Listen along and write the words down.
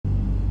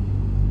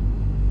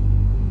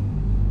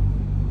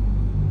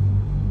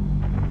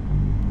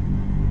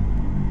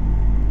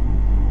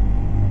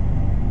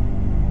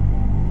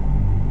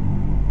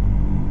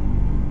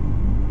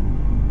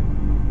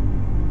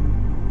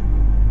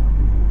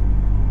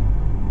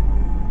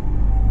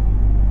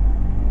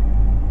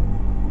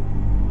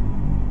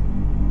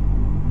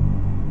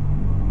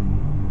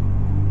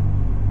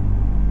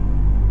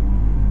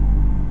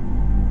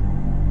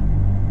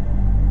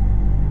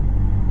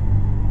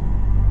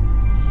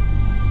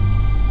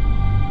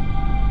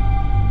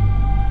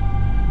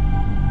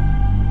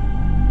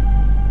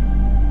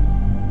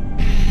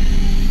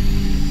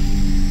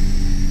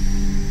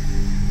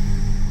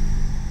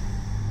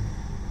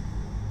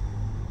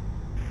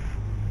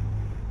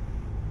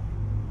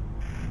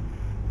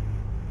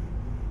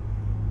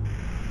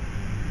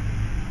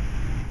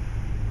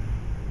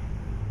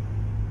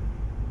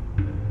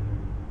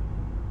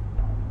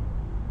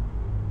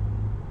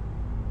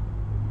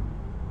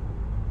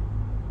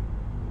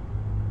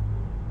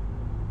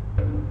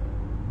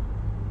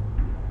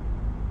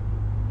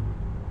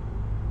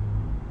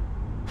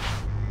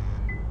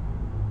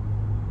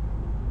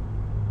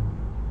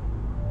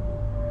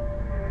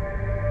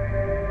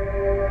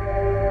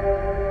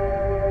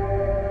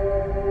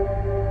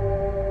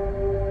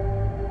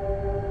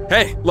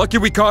Hey, lucky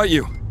we caught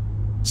you.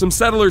 Some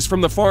settlers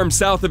from the farm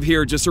south of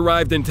here just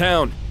arrived in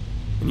town,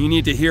 and you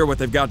need to hear what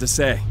they've got to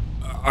say.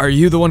 Are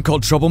you the one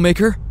called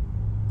Troublemaker?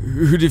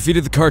 Who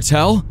defeated the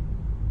cartel?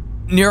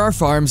 Near our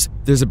farms,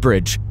 there's a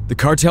bridge. The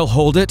cartel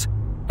hold it,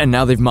 and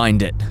now they've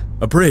mined it.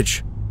 A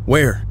bridge?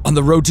 Where? On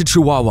the road to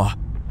Chihuahua.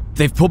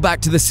 They've pulled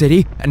back to the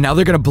city, and now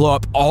they're gonna blow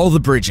up all the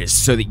bridges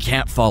so that you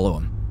can't follow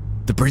them.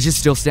 The bridges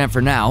still stand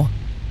for now,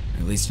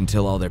 at least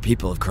until all their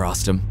people have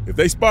crossed them. If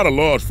they spot a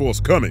large force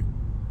coming,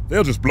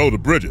 they'll just blow the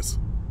bridges.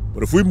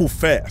 But if we move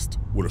fast,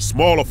 with a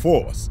smaller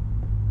force,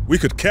 we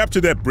could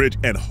capture that bridge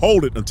and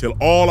hold it until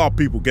all our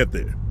people get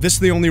there. This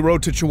the only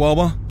road to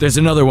Chihuahua? There's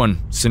another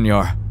one,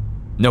 senor.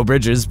 No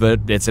bridges, but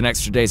it's an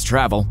extra day's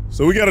travel.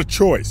 So we got a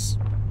choice.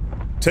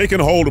 Take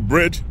and hold the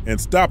bridge and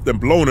stop them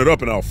blowing it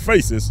up in our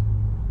faces,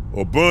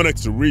 or burn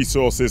extra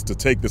resources to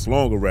take this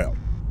longer route.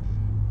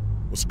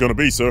 What's it gonna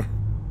be, sir?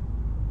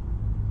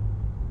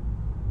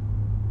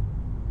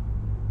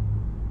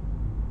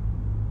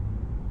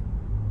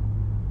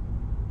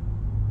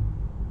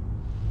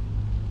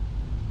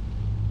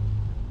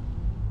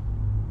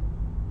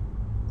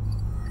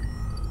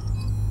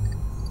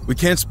 We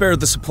can't spare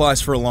the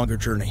supplies for a longer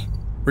journey.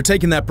 We're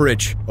taking that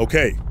bridge.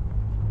 Okay.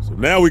 So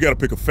now we gotta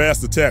pick a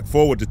fast attack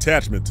forward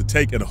detachment to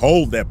take and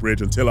hold that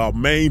bridge until our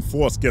main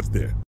force gets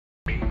there.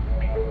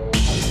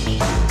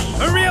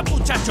 Hurry up,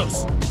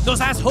 muchachos!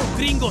 Those asshole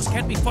gringos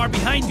can't be far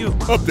behind you!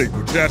 Update,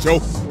 muchacho.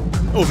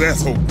 Those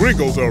asshole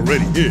gringos are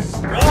already here.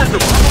 Awesome, on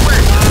the way!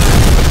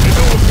 They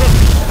know what's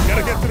coming.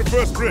 Gotta get to the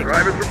first bridge.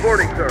 Drivers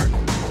reporting, sir.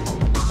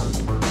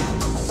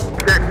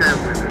 Check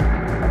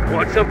down.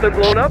 Want something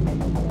blown up?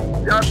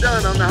 Job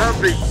done on the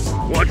Humvee.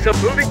 Want some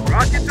moving?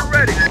 Rockets are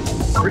ready.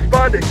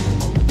 Responding.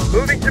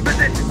 Moving to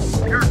position.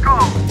 Your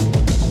call.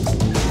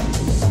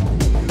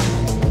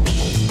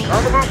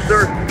 On the move,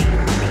 sir.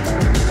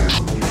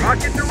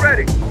 Rockets are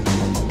ready.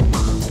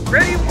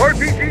 Ready?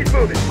 RPG's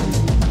moving.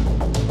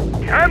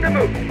 Time to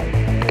move.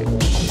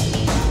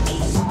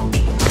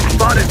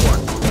 Spotted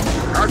one.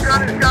 Our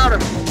gun has got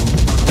him.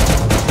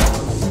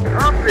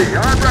 Humvee,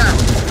 on route.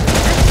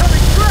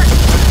 Incoming threat!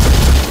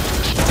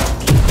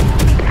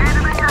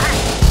 Enemy ahead.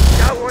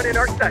 Got one in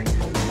our sight.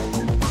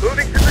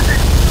 Moving to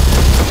position.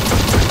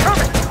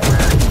 Coming!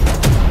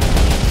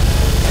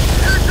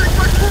 Can't take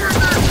much more of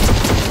this!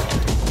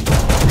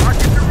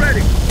 Rockets are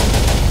ready.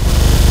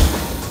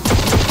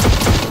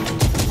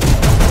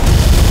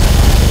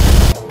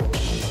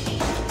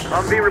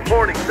 Humvee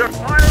reporting, sir.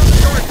 Fire on the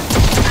target.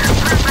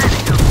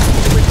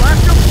 Can we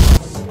blast them?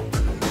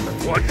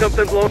 Want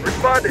something blown?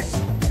 Responding.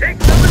 Take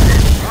some of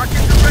this.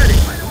 Rockets are ready.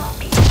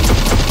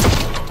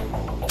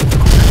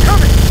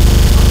 Coming!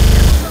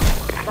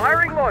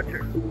 Firing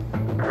launcher.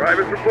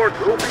 Drivers report.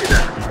 We'll be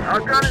there. Our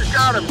gun has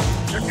got him.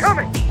 They're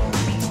coming.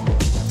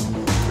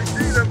 We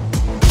see them.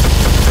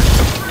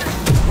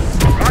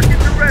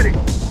 Rockets are ready.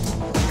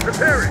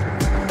 Preparing.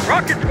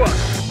 Rocket squad.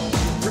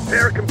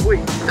 Repair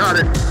complete. Got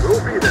it.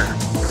 We'll be there.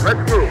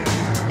 Let's move.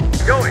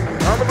 Going.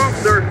 On the move,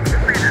 sir.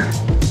 Defeated.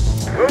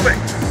 Moving.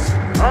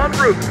 En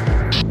route.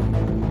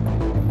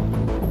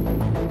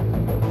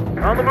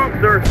 On the move,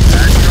 sir.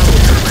 Bad trouble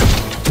coming.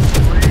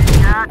 We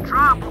got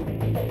trouble.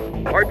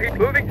 RP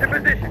moving to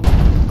position.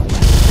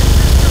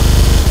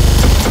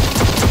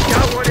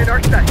 Got one in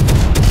our sight.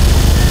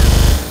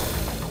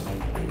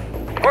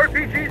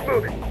 RPG's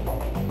moving.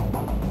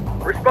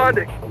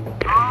 Responding.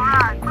 All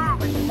right,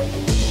 moving.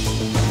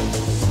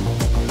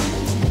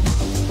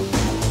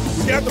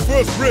 We got the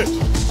first bridge.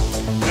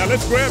 Now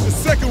let's grab the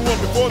second one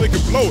before they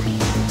can blow it.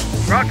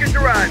 Rockets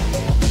arrived.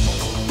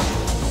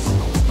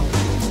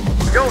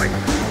 Going.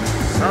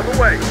 On the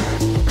way.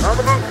 On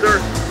the move, sir.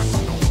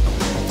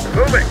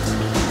 Moving.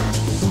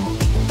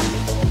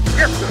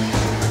 Yes, sir.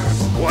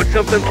 Want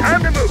something?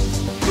 Time to move.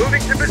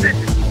 Moving to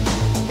position.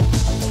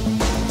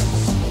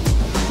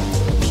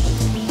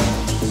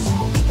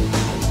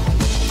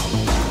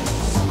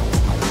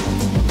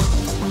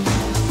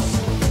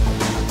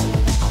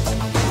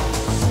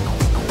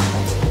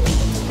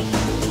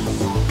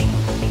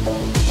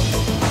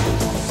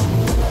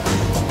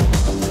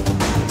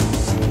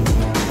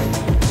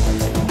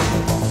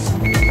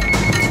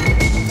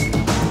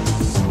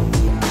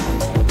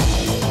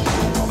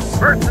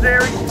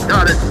 Mercenary,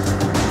 got it.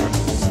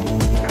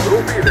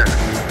 We'll be there.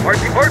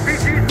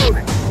 RPG's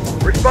moving.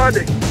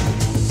 Responding.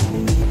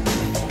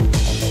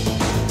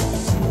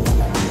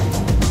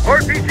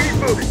 RPG's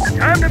moving.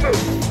 Time to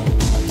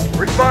move.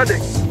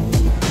 Responding.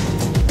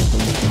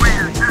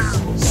 Where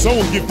to?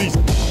 Someone give these...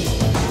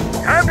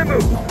 Time to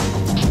move.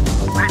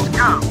 Let's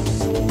go.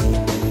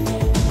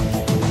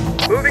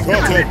 Moving to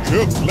cartel position.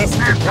 jerks less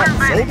than the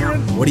proper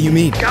soldiering? What do you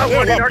mean? Got They're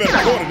one a in lot our better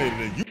sight. coordinated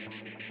than you.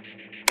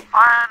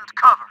 Find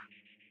cover.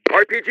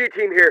 RPG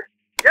team here.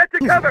 Get to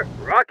cover.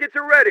 Rockets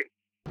are ready.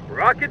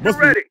 Rockets Must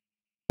are be ready.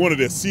 one of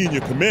their senior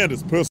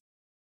commanders personally.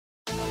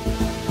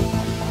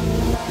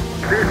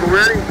 Vehicle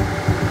ready.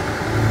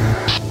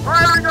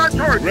 Firing on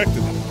target.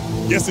 Directed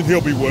them. Guessing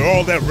he'll be where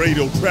all that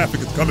radio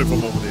traffic is coming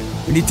from over there.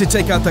 We need to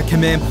take out that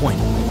command point,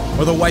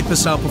 or they'll wipe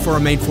us out before our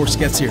main force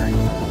gets here.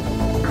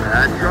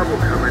 Bad trouble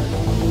coming.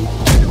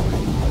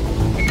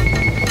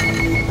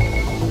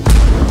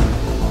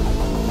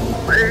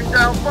 Laying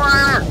down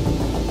fire!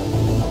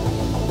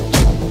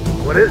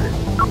 What is it?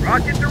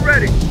 Rockets are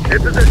ready.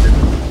 In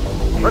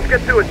position. Let's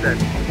get to it then.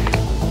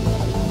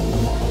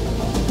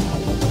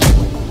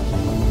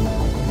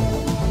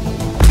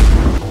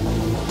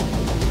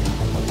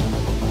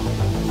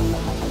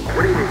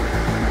 What do you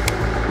need?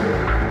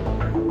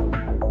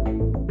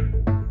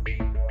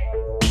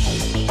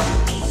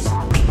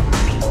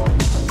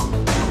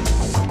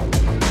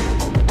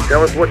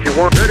 Tell us what you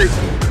want. Ready?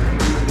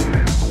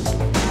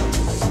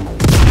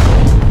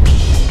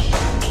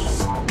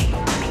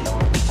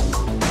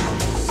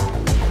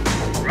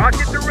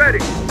 Rockets are ready.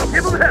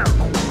 Give them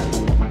hell.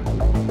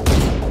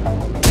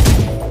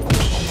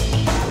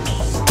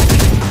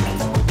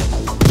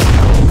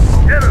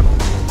 Hit them.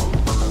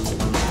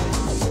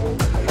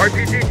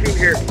 RPG team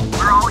here.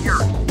 We're all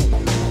yours.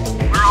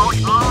 We're all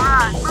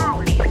right.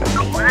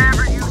 Moving.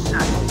 Whatever you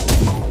say.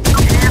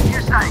 If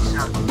you say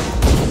so.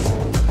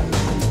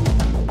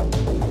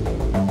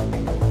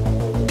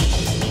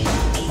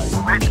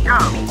 Let's go.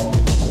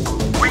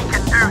 We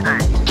can do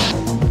that.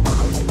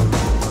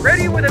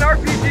 Ready with an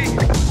RPG.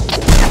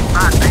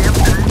 My damn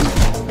dude.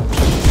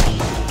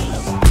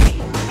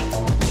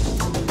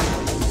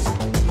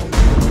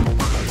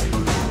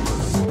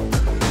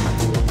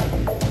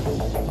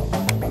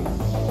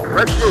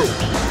 Let's move.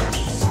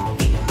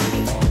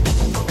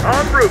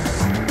 En route.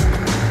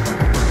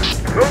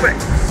 Moving.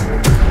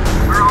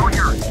 We're all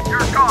yours. Your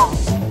call.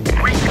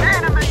 We can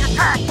enemy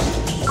attack.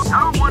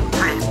 No one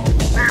can.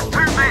 There's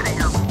too many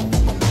of them.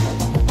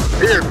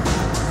 Here.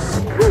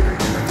 Moving.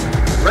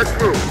 Let's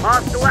move.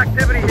 Hostile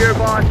activity here,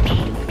 boss.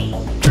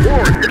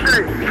 Forward,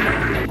 engage.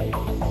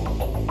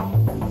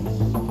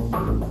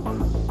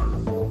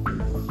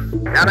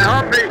 Got a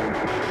humpy.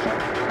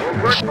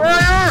 Open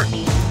fire!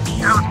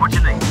 Tell us what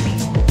you need.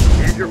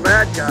 Here's your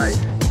bad guys.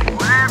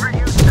 Whatever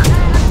you say.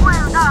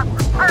 We're not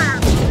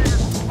prepared for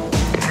this.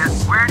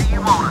 Yes, where do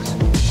you want us?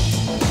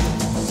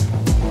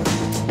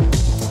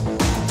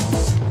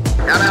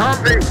 Got a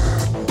humpy.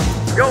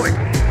 Going.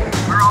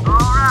 We're all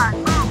right.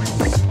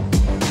 Moving.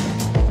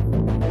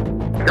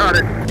 Got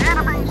it.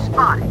 Enemy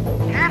spotted.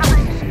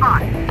 Enemy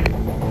spotted.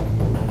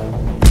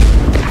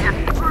 Yes,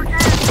 we're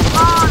getting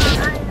spotted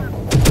here.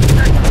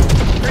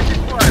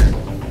 Taking fire.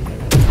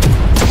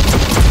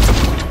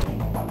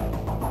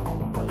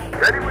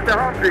 Ready with the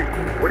humpy.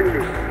 What do you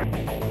need?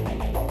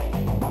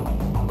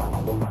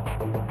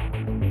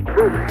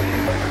 Moving.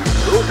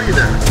 We'll be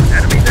there.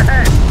 Enemies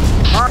ahead.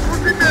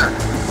 Hostiles in there.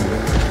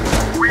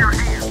 We're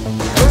here.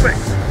 Moving.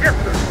 Yes,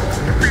 sir.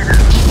 We'll be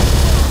there.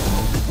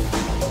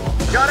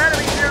 Got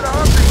enemies near the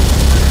humpy.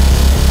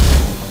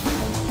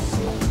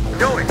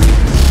 Going.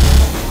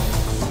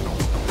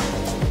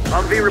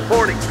 Humvee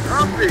reporting.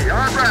 Humvee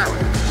on route.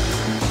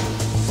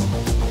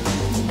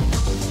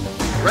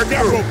 Let's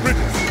Got move. rope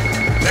bridges.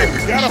 Hey, we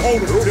gotta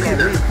hold them until our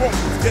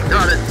reinforcements get there.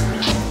 Got it.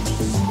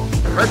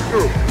 Let's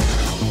move.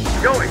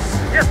 Going.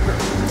 Yes, sir.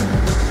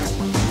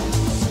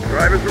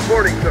 Driver's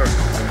reporting, sir.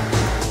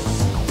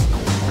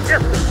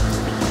 Yes, sir.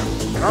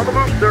 On the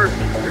move, sir.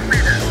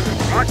 Proceed.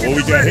 Rockets What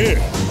we are got ready.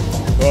 here?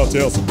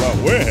 Cartel supply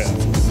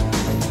warehouses.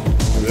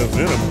 There's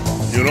enemy.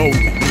 You know we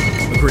can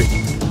do. Agreed.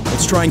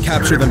 Let's try and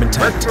capture them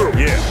intact. Let's move.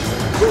 Yeah.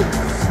 Move.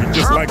 We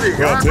just like the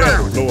Humpy, on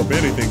cartel route. to blow up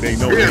anything they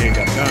know they ain't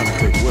got time to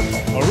take with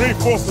them. A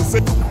reinforcement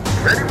say,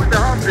 Ready with the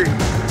Humvee.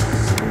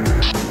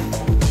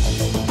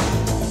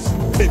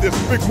 hey, there's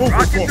a big movement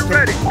Rockets force are coming.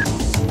 ready.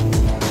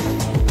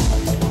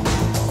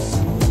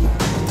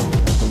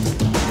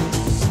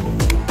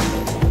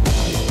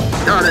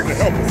 Got To it.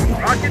 help us.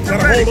 Rockets are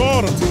Gotta ready.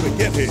 hold on until they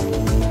get here.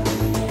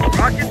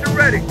 Rockets are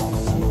ready.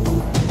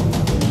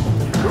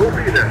 We'll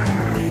be there.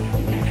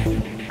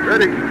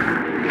 Ready.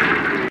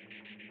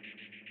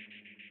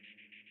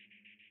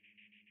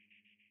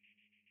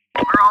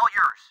 We're all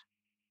yours.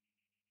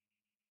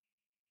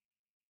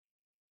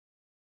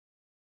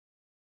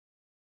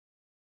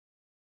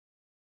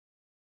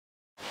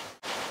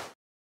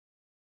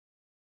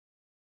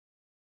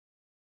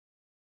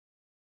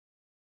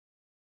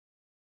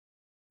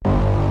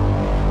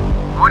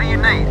 What do you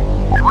need?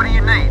 What do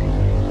you need?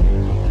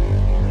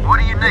 What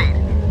do you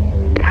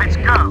need? Let's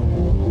go.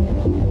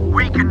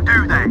 We can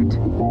do that.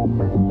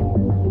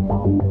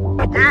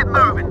 Get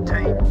moving,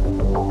 team.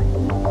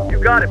 You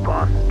got it,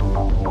 boss.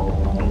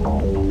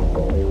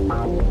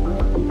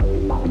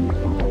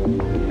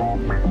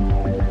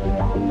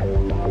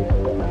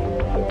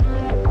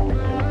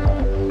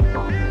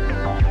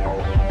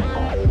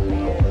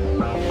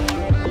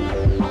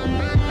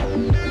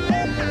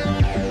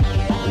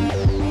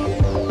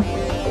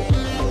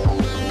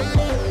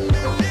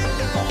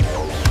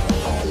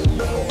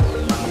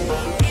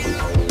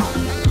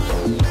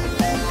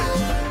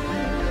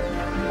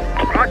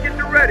 Rockets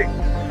are ready.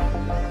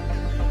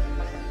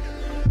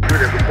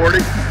 Unit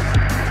reporting.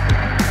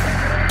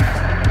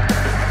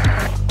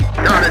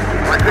 Got it.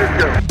 Let this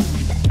go.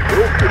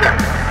 We'll see that.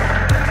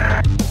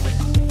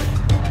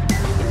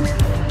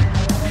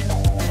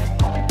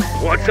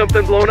 Want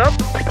something blown up?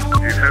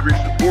 Need heavy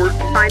support?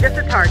 Find us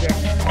a target.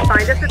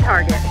 Find us a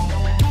target.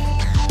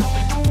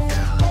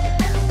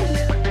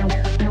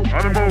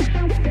 On the move.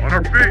 On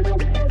our feet.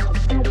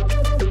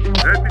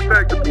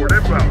 Anti-tank support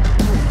inbound.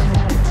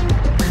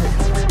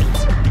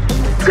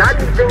 Got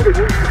anything that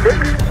needs to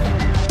fix?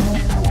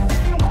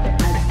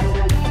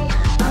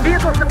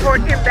 Vehicle support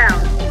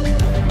inbound.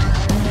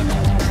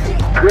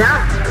 Yeah?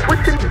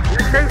 What's in you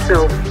say so?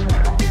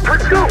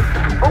 Let's go!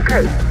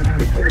 Okay,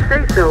 if you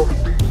say so.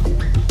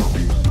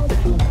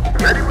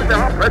 Ready with the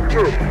hop. Let's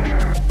move.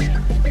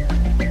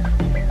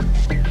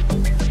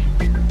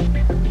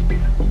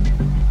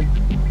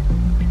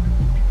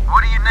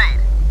 What do you need?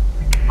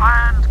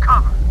 Find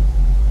cover.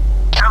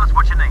 Tell us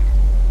what you need.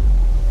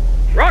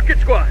 Rocket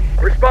squad,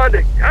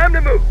 responding. Time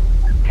to move.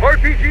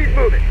 RPG's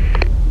moving.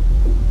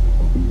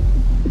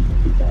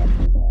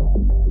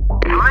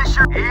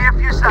 Militia, if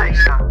you say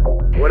so.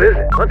 What is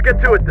it? Let's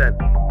get to it then.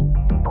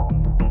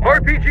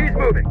 RPG's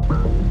moving.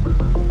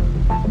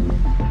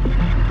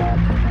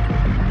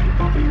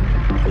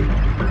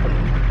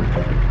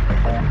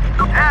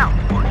 Now.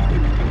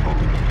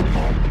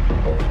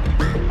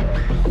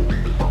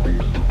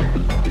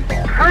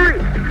 Hurry!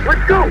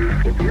 Let's go!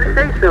 If you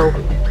say so.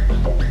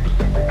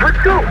 Let's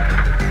go!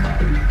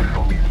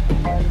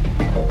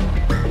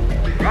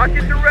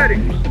 Rockets are ready.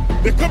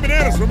 They're coming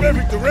at us from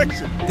every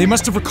direction. They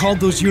must have recalled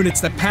those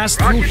units that passed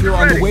through Rockets here are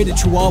on the ready. way to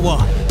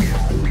Chihuahua.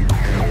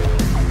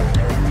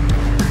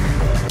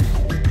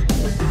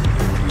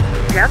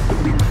 Yep.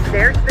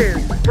 There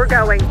soon. We're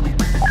going.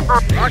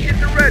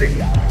 Rockets are ready.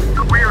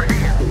 We're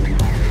here.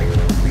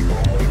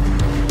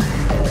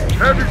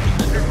 Heavy,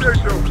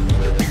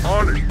 Defiance.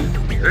 On it.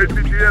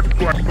 ATGM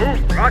squad. Move.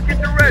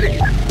 Rockets are ready.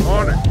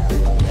 On it.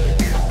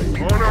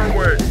 On our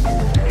way.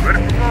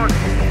 Ready for launch.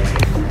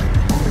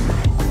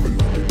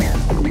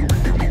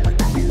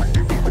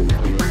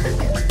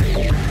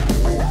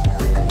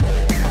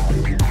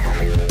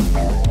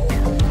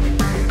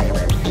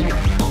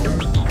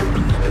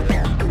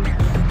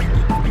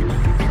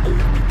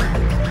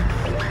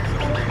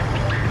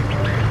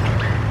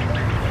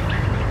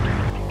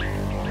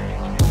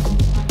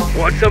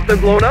 Want something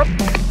blown up?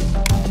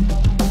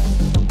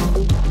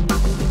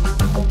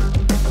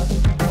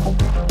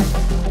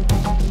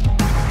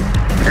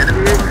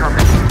 Enemy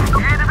incoming.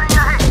 Enemy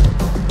ahead.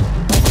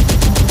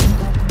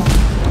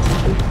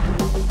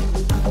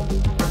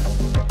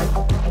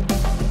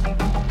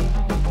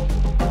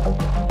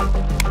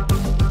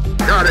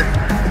 Got it.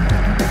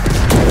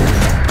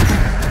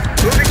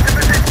 Moving to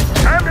position.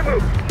 Time to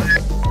move.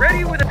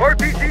 Ready with the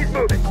RPGs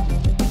moving.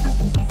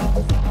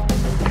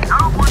 No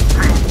one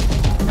paid.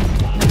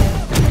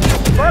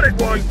 Spotted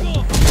one.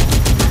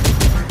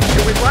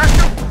 Can we blast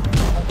them?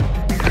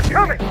 They're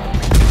coming.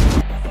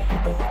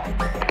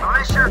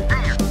 Militia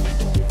here.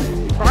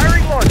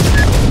 Firing launch.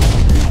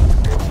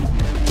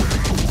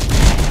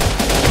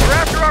 We're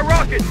after our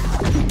rockets.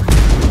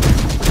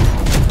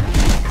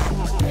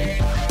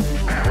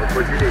 What's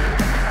what you need?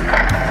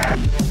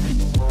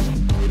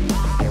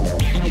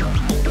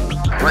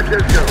 Let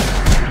this go.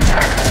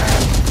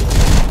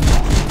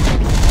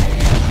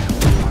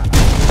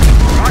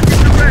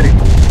 Rockets are ready.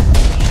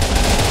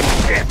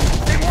 Shit,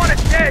 they want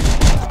us dead.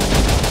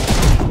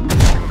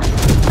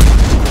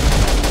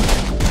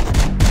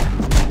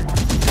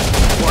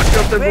 Want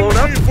something blown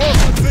up?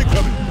 Reinforcements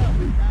incoming.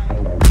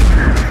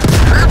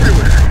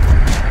 Everywhere.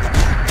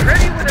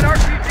 Ready with an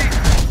RPG.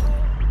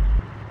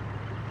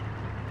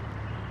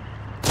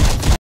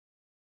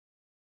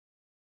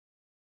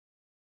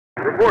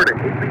 Reporting.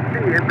 APC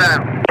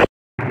inbound.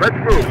 Let's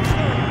move.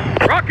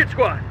 Rocket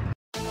squad.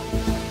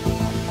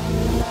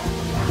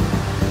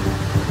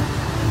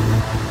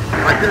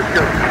 Let this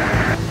go.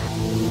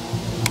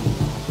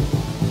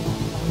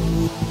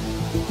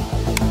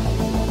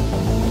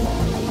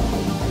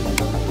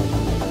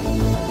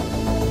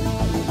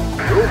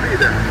 We'll be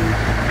there.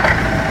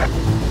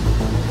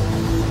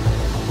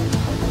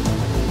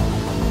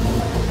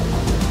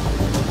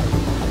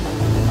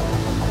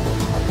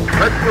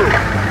 Let's move.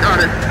 Got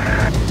it.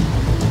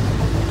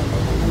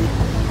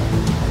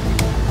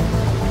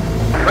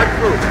 Let's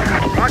move.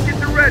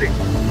 Rockets are ready.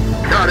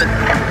 Got it.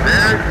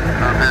 There's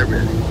combat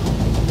ready.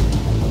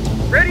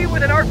 Ready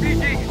with an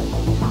RPG.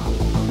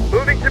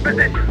 Moving to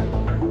position.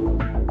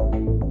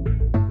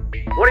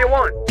 What do you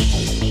want?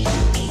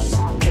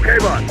 Okay,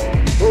 boss.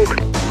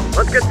 Moving.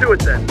 Let's get to it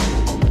then.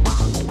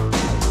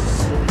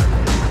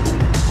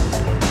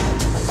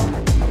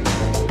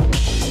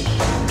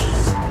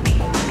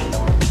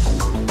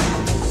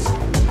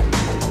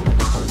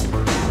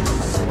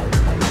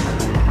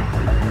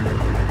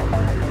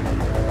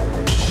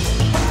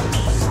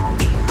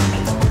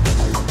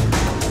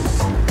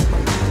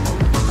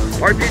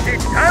 RPG,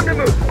 time to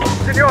move!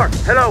 Senor,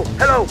 hello,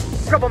 hello,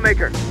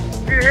 troublemaker.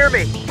 Do you hear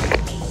me?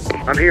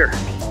 I'm here.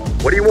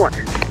 What do you want?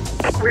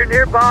 We're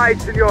nearby,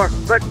 senor,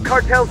 but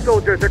cartel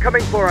soldiers are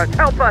coming for us.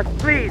 Help us,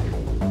 please!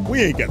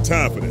 We ain't got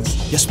time for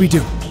this. Yes, we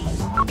do.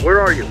 Where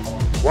are you?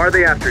 Why are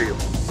they after you?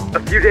 A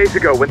few days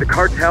ago, when the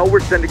cartel were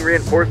sending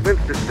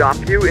reinforcements to stop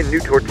you in New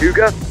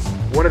Tortuga,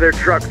 one of their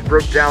trucks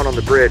broke down on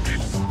the bridge,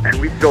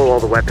 and we stole all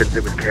the weapons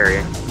it was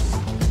carrying.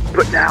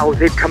 But now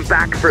they've come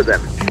back for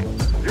them.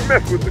 You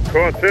mess with the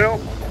cartel,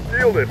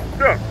 steal their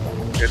stuff,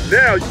 And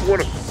now you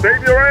want to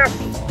save your ass?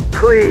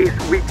 Please,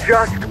 we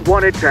just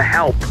wanted to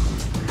help.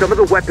 Some of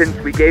the weapons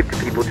we gave to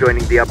people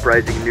joining the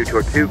uprising in New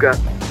Tortuga,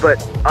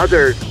 but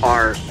others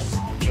are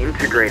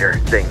integrator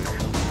things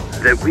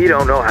that we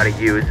don't know how to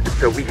use,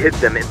 so we hid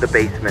them in the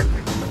basement.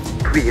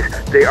 Please,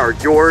 they are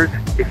yours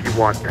if you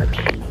want them.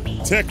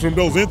 Tech from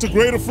those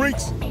integrator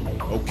freaks?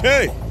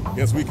 Okay,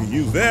 guess we can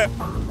use that.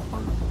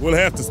 We'll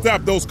have to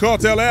stop those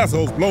cartel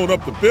assholes blowing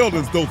up the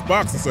buildings those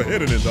boxes are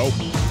hidden in, though.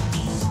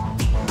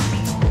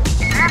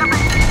 Enemy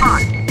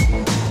spotted.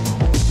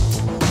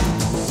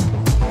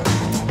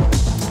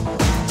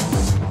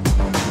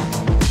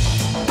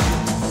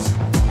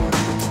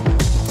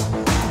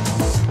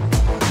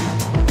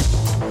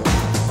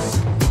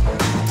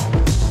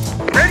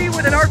 Ready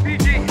with an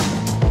RPG.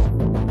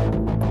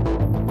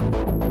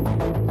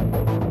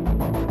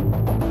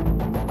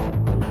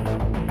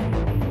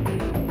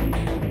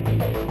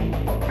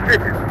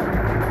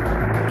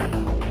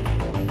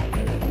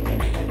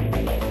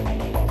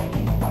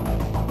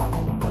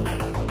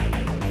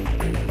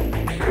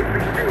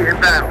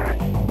 Inbound.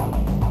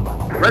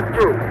 Let's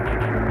move.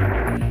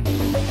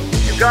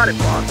 You got it,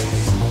 boss.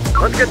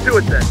 Let's get to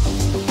it then.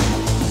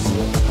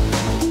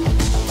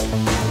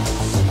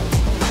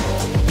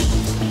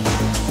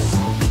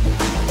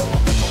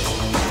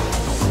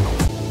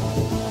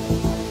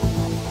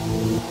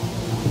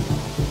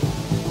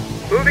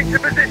 Moving to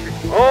position.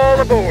 All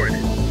aboard.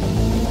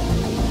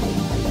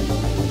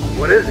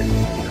 What is it?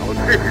 No,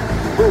 it's Pigeon.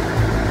 Moving.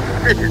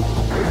 Pigeon.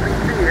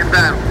 OPC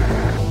inbound.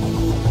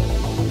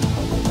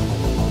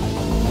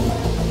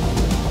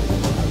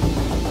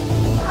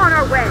 On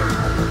our way.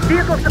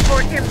 Vehicle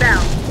support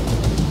inbound.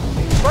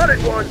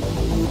 Spotted one.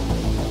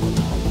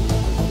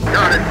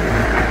 Got it.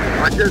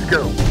 Watch us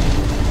go.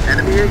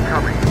 Enemy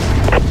incoming.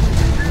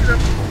 See them.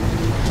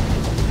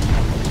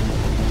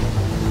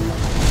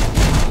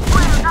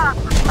 Clear up.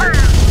 Clear.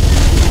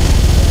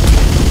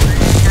 We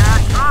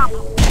got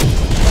trouble.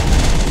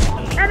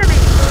 Enemy,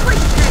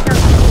 please take us.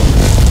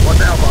 What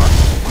now, boss?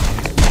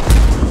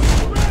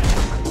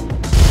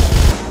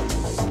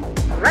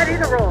 Ready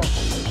to roll.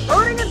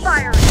 Loading and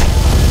firing.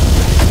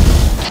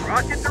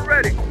 Rockets are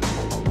ready.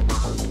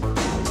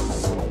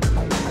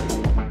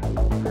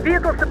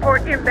 Vehicle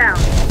support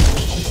inbound.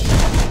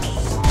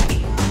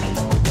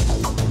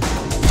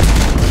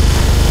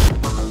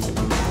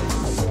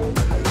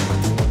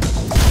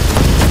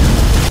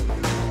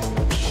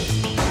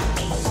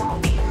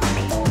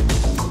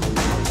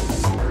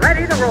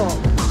 Ready to roll.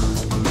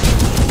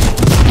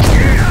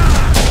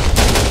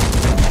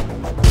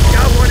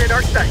 Got one in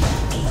our sight.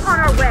 On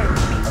our way.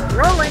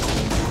 Rolling.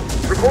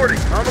 Reporting.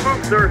 On the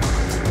move, sir.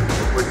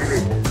 What you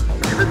need?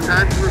 Give us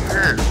time to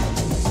repair.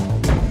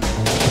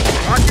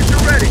 Rockets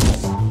are ready.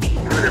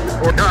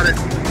 Report. Got it.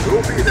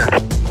 We'll be there.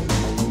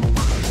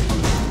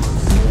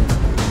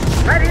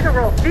 Ready to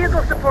roll.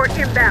 Vehicle support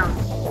inbound.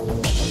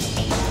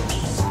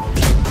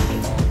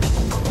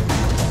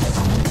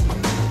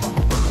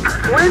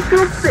 One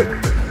to six.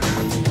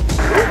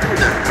 We'll be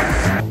there.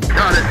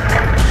 Got it.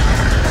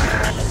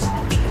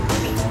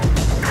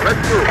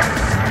 Let's move.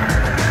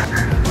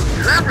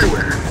 It's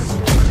everywhere.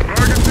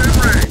 Target's in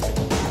range.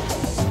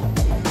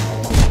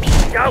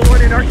 Got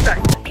one in our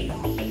sight.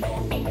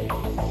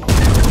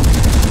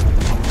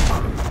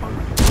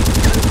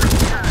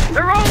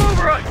 They're all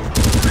over us.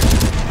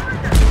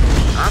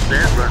 Not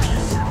bad, bro.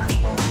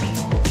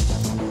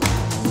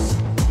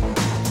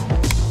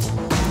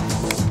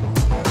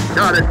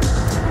 Got it.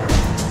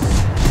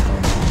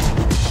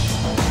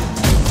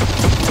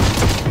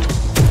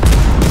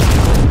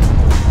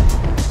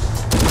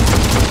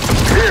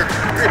 Here.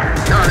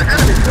 Got it.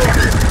 Enemy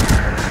spotted.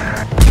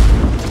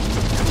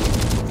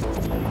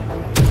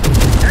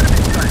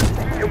 Enemy sight.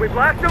 Can we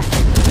blast them?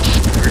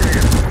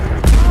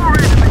 More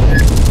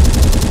enemies.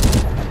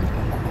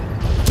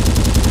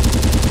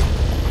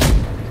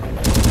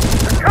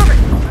 They're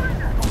coming.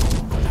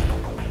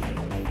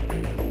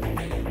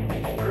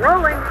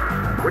 Rolling.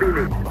 What do you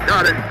need?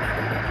 Got it.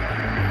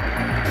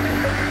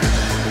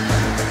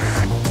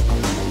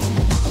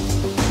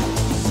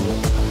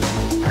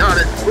 Got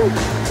it. Move.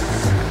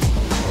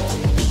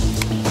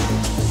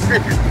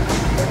 Pigeon.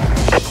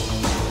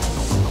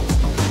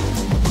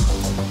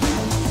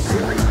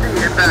 UPC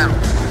inbound.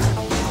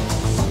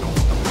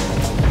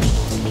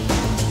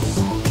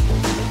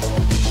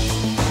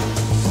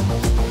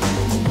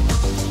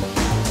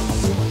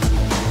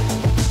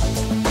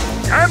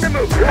 Time to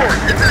move. Forward.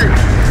 It's in.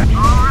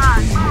 All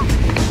right, move.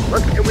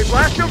 Can we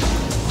blast them?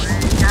 We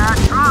got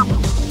trouble.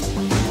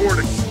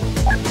 Reporting.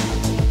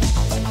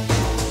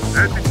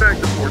 Anti-tank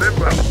support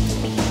inbound.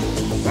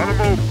 On the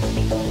move.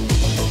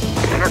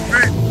 On our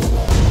feet.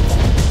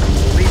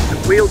 We'll need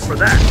some wheels for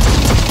that.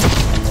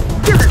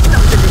 Give us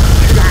something to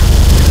shoot at.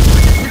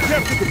 We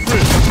captured the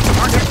bridge.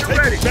 Rockets are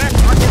ready. Back.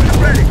 Rockets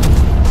are ready.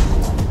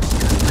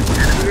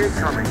 Enemy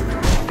incoming.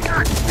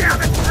 God damn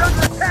it! We're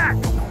under attack!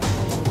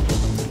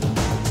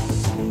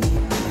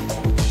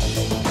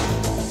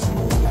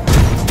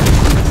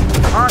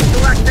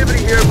 Hostile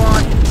activity here,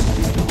 boss.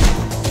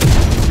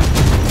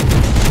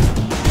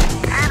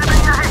 Enemy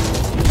ahead.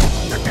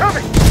 They're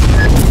coming!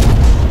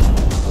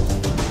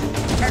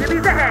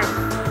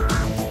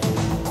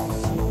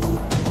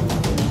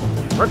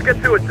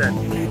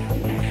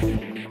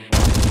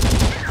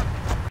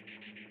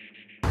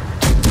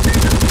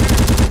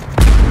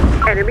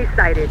 Enemy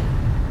sighted.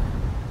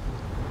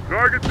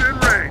 Target's in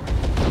range.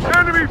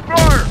 Enemy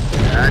fire!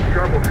 Got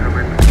trouble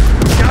coming.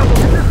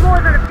 This is more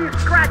than a few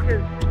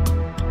scratches.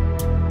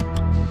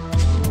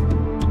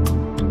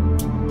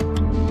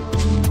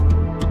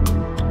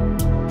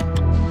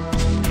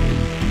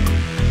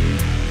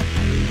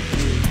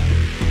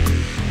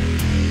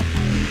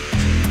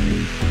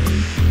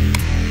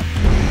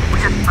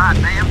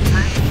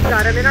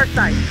 Got him in our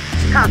sight.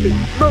 Copy.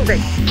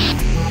 Moving.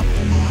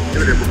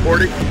 Unit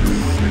reporting.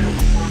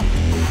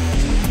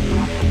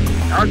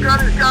 Our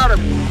gunner's got him.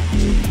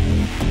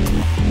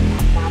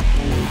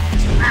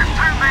 There's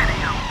too many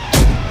of them.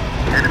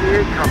 Enemy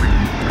incoming.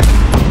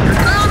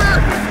 Found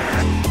us!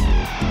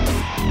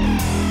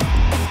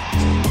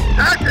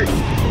 Tactic!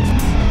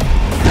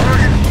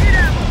 Target.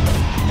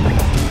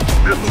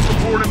 Missile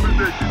support in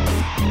position.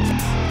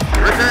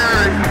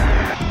 Repairing.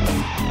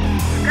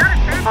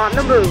 On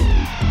the move.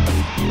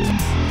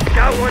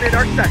 Got one in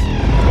our sight.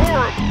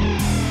 More of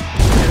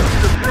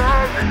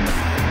them.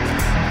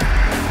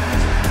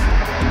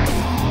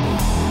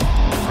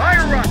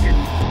 Fire rocket.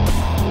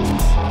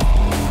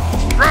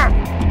 Drop.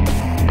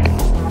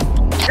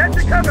 Get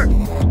to cover.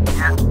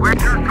 Yes,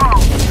 where's your call?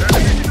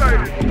 Enemy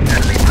sighted.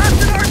 Enemy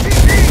hosted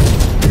RPG.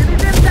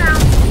 Enemy's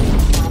inbound.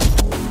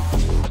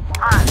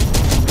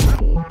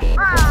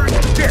 Fire!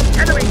 Shit,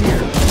 enemy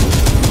here.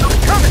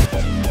 Coming.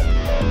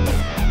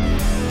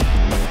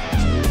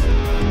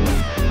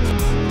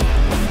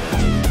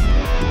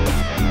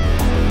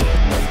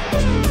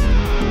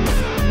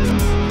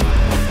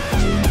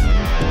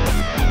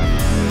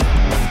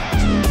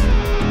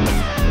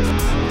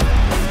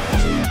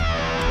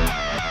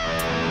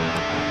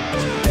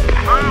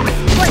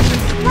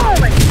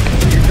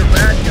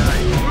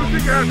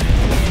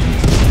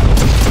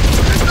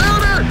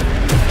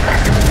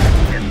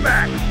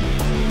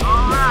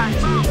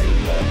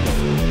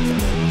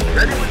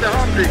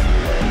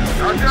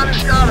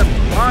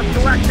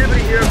 Hostile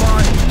activity here,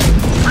 boss.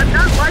 I'm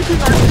not liking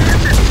our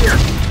chances here.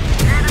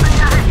 Enemy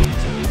ahead.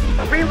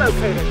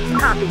 Relocating.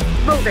 Copy.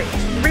 Moving.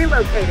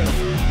 Relocating.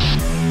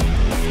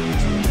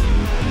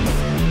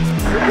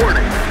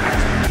 Reporting.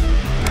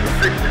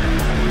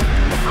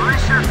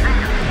 Militia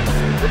here.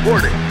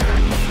 Reporting.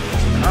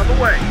 On the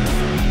way.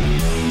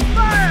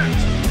 Fire!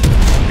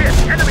 Shit,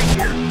 enemy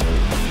here.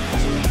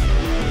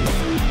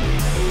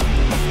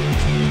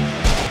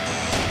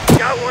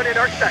 Got one in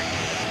our sight.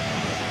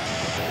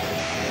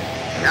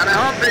 Got a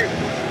Humpy.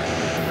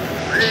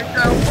 Laying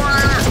down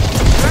fire.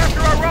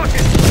 After our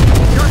rocket.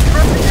 Just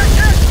from the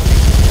exit.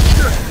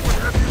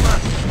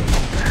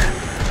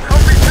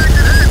 Humpy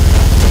taking hit.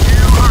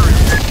 You heard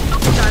it.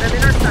 Got him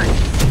in our sight.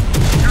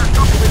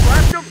 We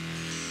blast him.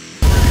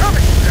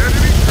 Coming.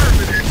 Enemy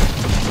terminated.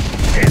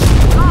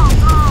 Oh,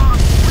 God.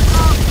 We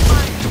lost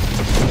plane.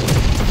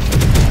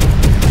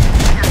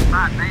 Yes,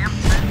 my damn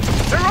thing.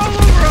 They're all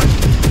over us.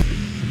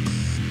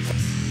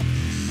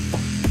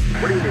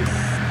 What do you need?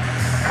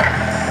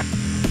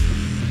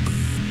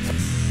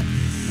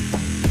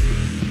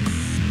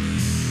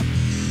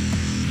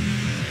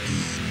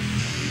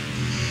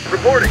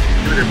 Reporting.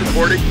 Unit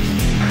reporting.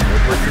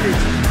 What's what you need?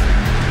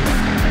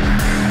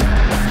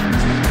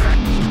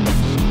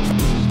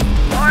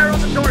 Fire on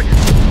the target.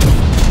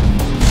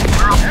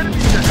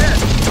 Enemies ahead.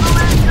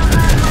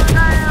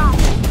 Down.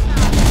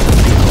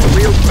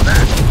 Wheels for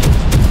that.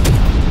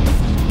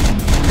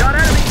 Got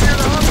enemies near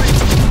the Humvee.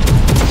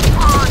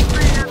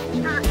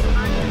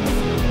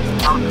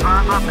 I'll try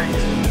my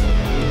best.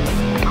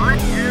 Good,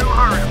 you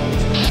heard him.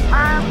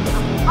 Time to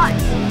fight.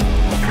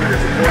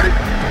 Unit reporting.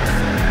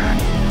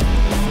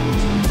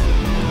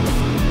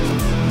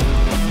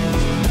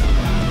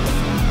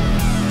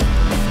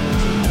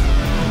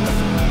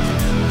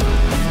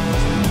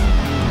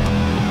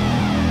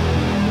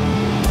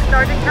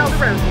 Sergeant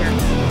Calderon here.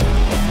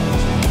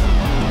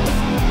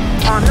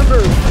 On the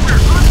move. We're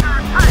under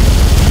attack.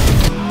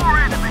 More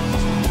enemies.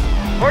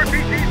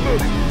 RPG's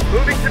moving.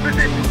 Moving to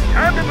position.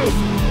 Time to move.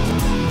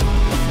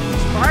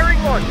 Firing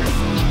launcher.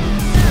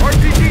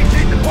 RPGs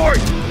need support.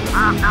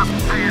 I'm not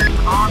prepared.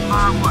 On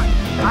my way.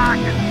 I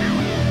can do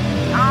it.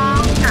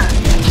 Okay.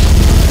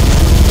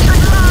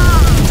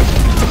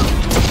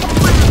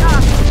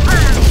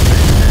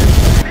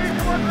 Need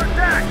to under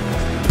attack.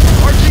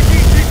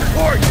 RPGs need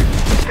support.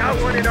 Got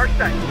one in our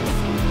sight.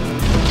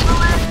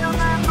 Militia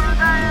member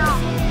down.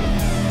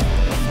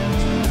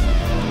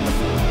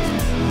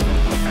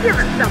 Give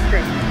us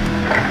something.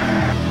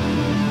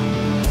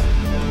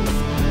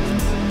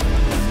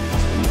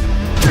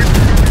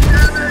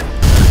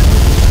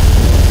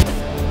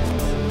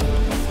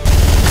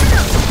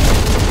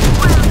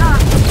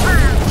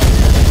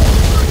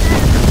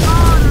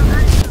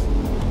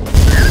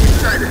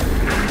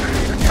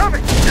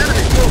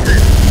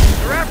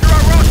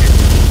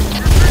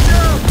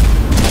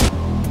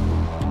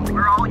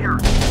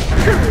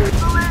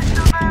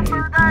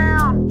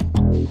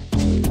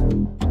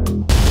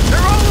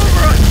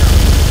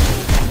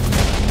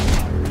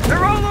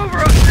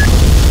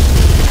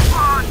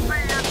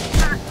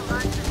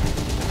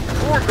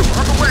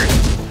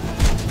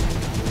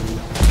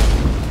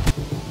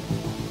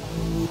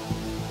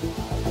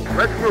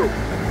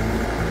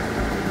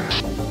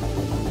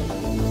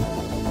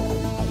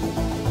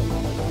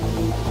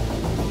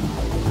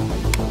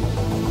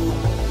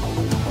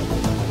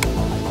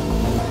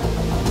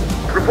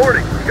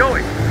 Reporting.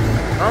 Going.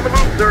 On the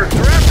move, sir.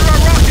 They're after our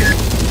rocket.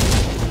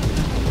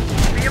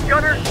 See him,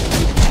 gunner?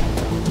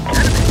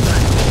 Enemy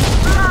sight.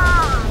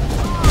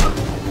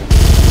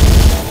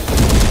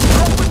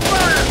 Open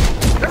fire!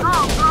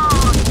 Oh,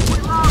 God! We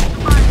lost the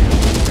fight!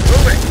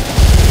 Moving.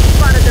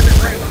 Spotted them at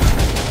range.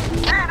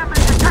 Enemy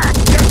attack!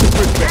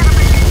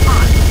 Enemy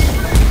spot!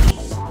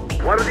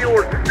 What are the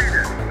orders?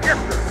 Yes,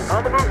 sir.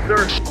 On the move,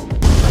 sir. I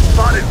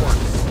spotted one.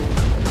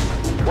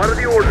 What are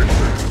the orders,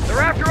 sir?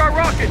 They're after our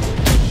rocket.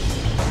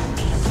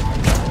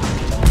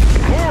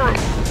 More of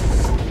them.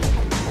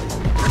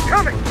 They're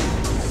coming.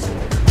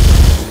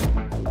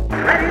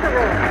 Ready to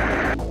roll.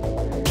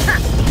 Ha!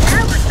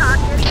 Now we're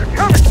talking! They're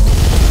coming.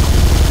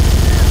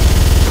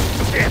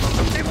 Damn,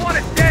 they want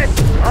it dead.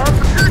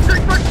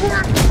 Take my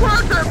form.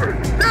 Whatever.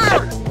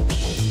 Down.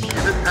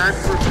 Give it time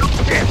for some.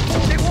 Damn,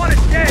 they want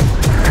it dead.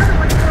 Another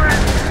one for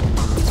us!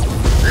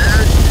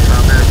 There's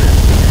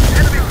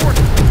enemy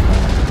forces.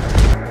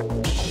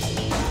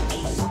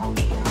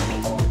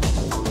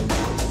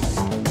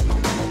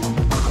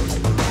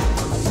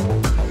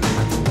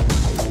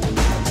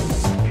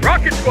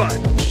 Rocket squad,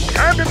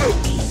 time to move.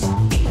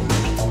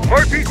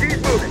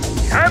 RPG's moving.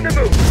 Time to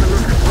move.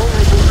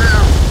 Vulnerable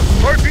now.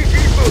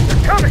 RPG's moving.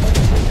 They're coming.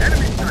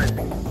 Enemy sighted.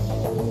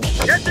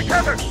 Get to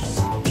cover.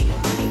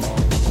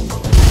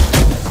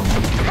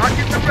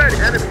 Rockets are ready.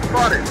 Enemy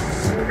spotted.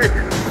 Hit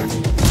it.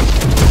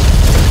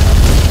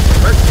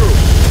 Let's move.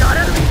 Got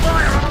enemy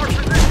fire on our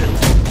position.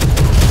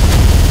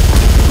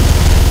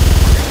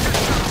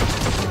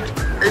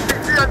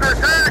 APC under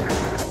attack.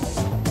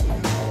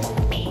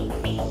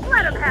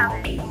 Let him have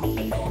it!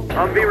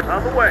 On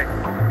the way.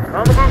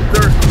 On the move,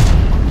 sir.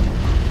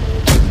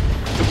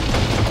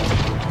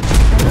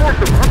 Force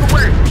them, on the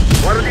way.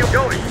 What are you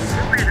going?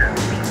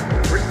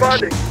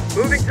 Responding.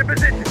 Moving to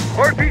position.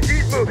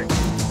 RPG's moving.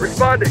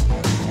 Responding.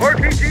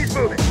 RPG's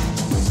moving.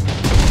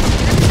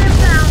 Get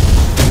down!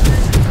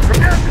 From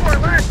down to our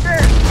last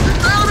stand. They're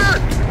down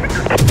us!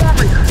 They're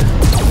swarming us.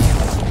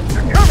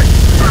 They're coming.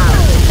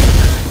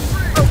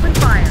 Open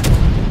fire!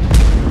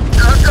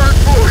 I've got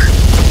four.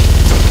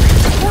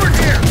 Support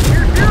here.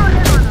 You're doing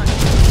it on us!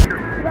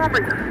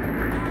 Swarming us.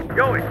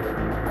 Going.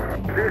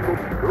 Vehicle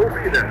will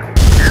be there.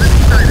 Enemy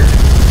sighted.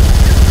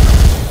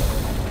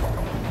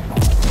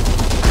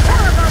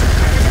 More of them!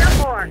 Get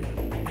more!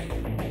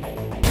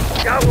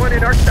 Got one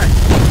in our sight.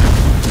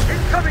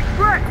 Incoming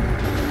threat.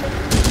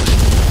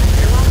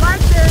 They won't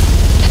like this!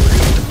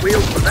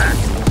 Wheels for that.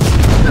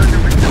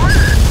 Enemy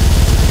located.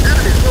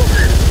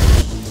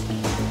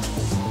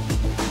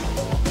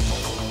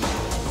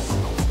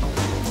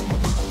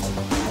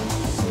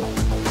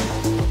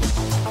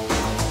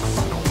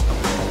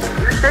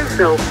 You say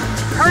so.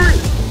 Hurry!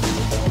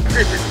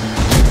 Vision.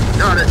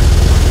 Got it.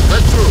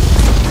 Let's move.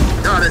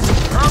 Got it.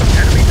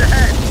 Enemies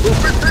ahead.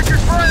 Movement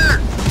taking fire.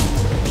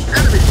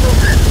 Enemies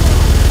located.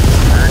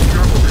 Bad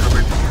trouble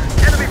coming.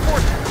 Enemy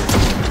forces.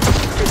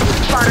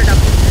 Spotted up!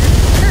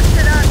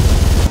 Pissed us!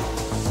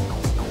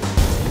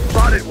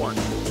 Spotted one.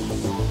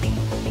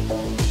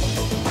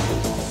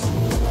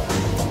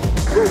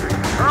 Moving.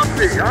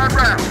 Copy. On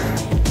round.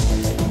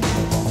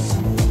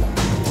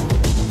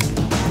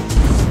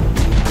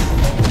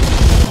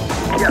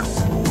 Yes.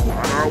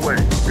 On our way.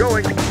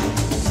 Going.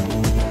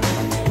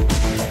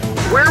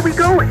 Where are we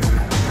going?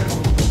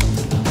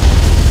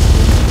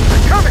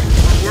 They're coming.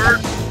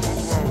 Word.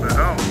 What the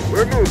hell?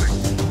 We're moving.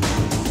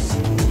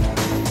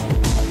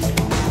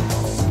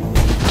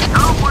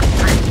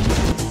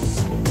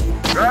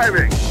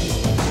 Driving.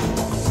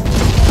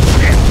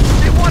 Damn,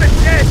 they want it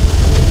dead.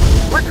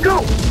 Let's go!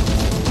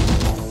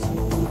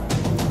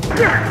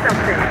 Get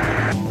something!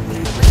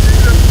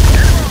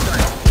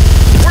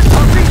 We're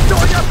puppies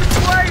going up in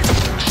flames.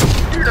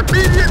 Need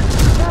immediate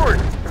support.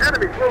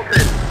 Enemies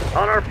located.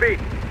 On our feet.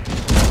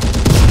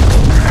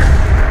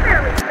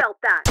 Barely felt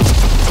that!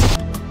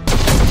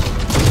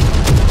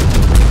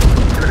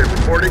 Unit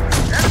reporting.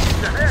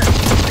 Enemies ahead.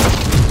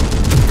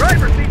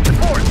 Drivers need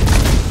support.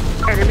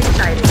 Enemy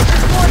sighted!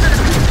 More than a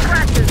few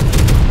scratches!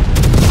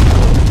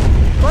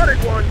 Spotted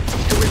one.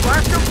 Can we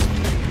blast them?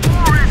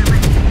 More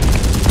enemies!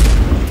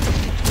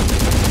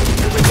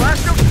 Can we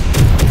blast them?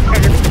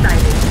 Enemy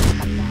sighted!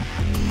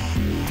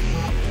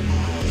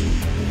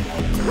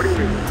 What do you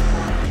mean?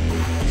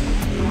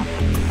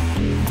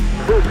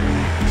 Moving.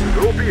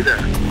 We'll be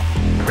there.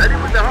 Ready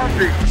with the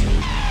Humvee.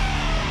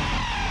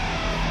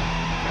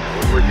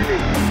 What do you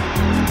need?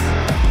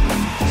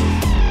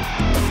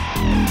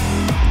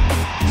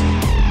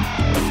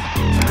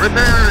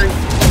 Repairing.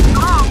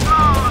 Oh,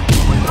 God!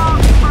 We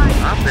lost the fight!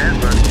 I'm bad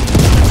running.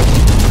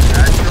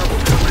 Got trouble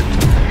coming.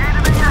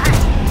 Enemy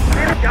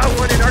ahead! Got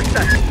one in our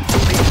section.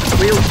 Need some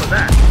wheels for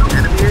that.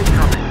 Enemy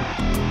incoming.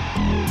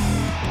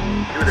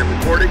 Unit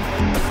reporting.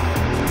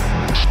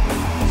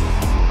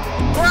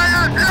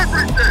 Fire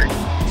everything!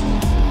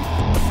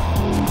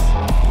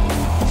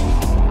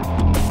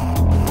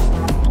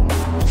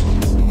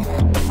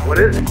 What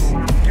is it?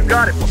 You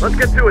got it. Let's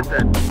get to it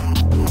then.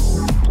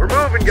 We're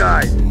moving,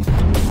 guys.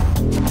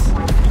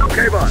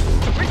 Okay, boss.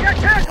 We got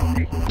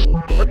casualties.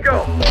 Let's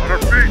go. On our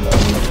feet.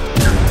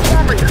 Just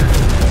swarming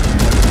us.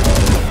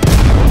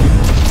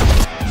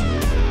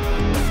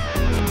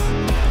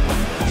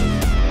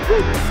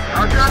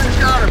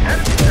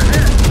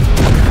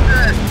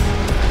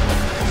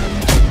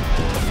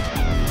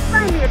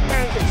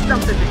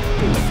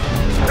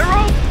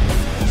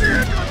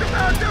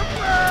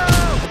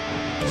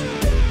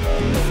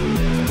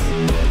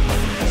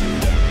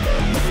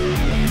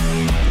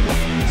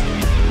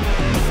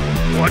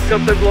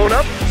 something blown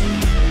up?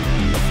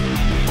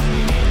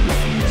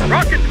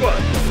 Rocket Squad!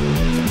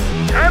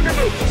 Time to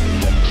move!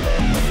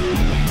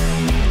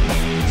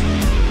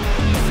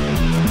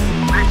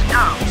 Let's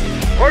go.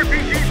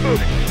 RPG's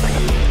moving!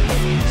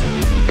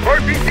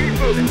 RPG's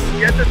moving!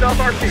 Get us off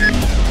our feet!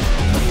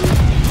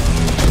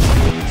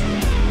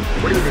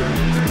 What do you mean?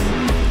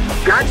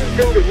 Got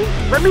anything to eat?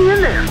 Let me in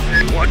there.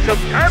 Want some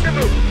time to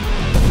move?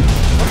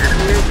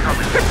 Enemy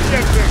incoming. Hit the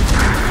engine.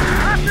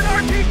 That's an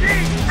RPG!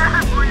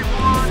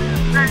 Everyone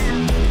is saying.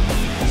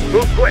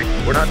 Move quick,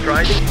 we're not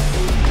trying to.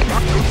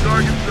 Drop those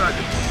targets,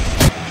 Sergeant.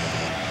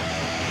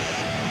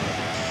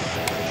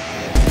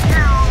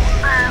 You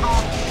battle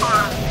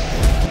first.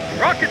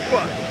 Rocket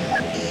Squad!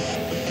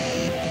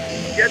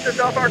 Get us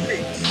off our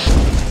feet.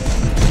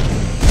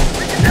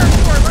 We can down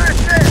to our last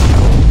stand.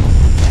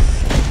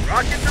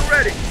 Rockets are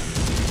ready.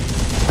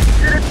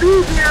 Should it be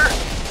here?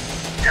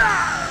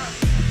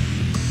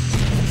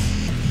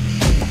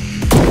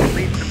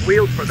 Need some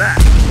wheels for that.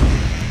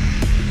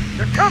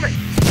 They're coming!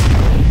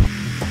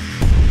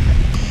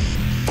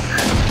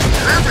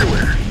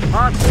 Everywhere.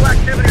 Hostile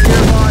activity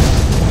here, boss.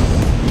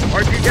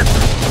 RG gets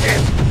them.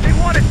 Damn, they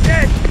want it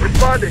dead.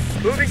 Responding.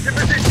 Moving to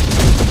position.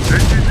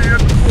 SCC at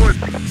the point.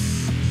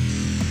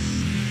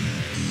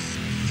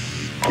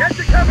 Get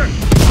to cover.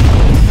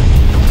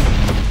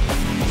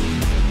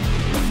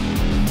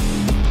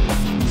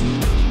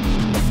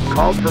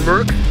 Called for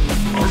Mercs.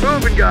 We're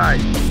moving,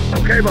 guys.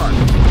 Okay, boss.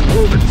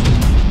 Moving.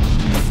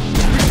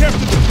 We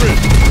captured the bridge.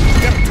 We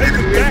gotta take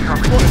it back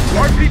before it's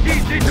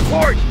RPGs need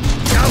support.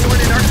 Got one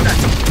in our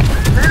sector.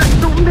 There's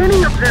so many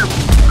of them.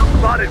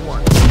 Spotted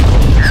one.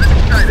 Enemy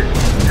sighted.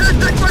 Gonna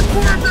take much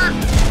more of this.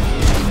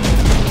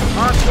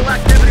 Hostile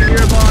activity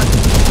here, boss.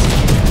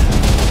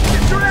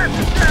 Get your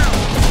asses down.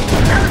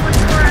 Enemy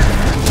threat.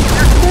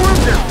 There's more of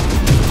them.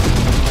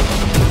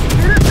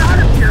 Get us out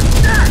of here.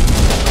 Fast.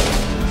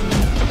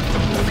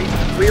 Need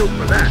some wheels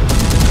for that.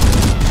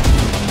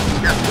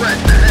 Got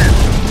threats ahead.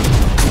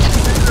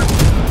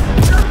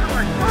 Nothing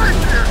like fine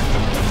there.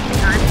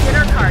 Time to get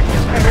our cardio.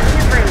 Enemy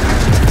is ready.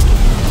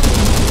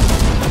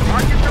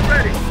 Rockets are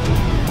ready.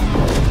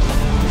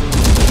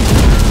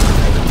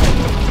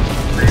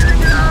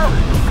 Leading out.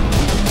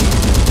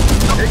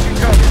 Taking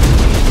cover.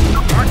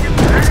 Rockets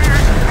ready.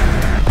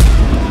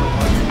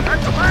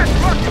 That's the last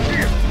rocket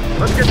here.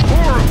 Let's get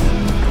more of them.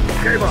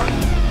 Okay, boss.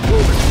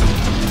 Moving.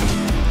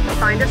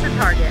 Find us a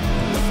target.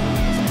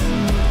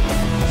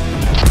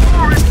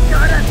 Forrest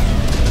got it.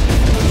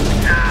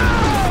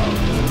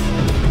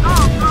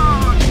 Oh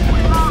God, we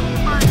lost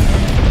my.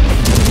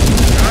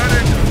 Got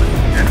it.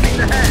 Enemies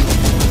ahead.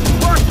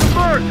 Watch the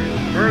mark.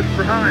 Birds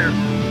for hire.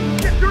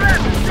 Get your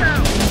asses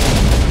down.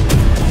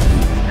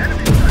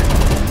 Enemy sight.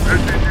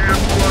 SCC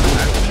squad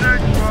and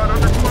Snake squad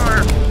under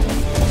fire.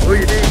 Who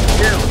you need to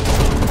kill?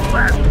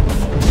 Last.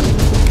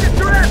 Get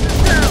your asses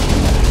down.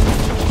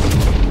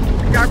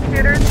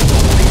 Sharpshooters,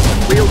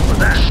 Wheels for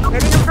that.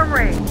 hitting them from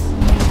range.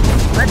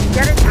 Let's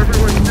get it.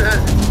 Everyone's dead.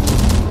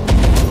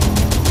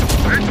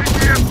 SCC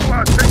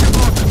squad, take him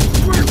off.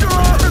 We're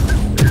gone.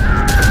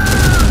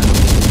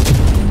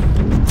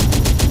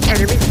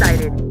 Enemy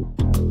sighted.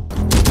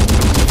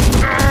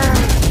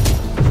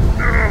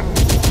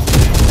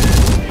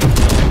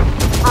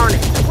 On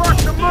it.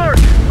 Watch the mark.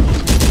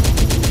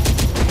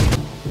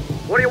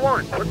 What do you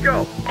want? Let's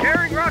go.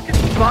 Carrying rockets.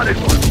 Spotted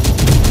one.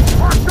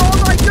 Lost all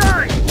my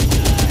guys.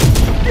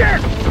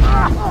 Yes.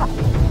 Ah!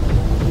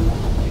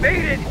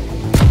 Made it.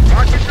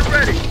 Rockets are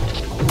ready.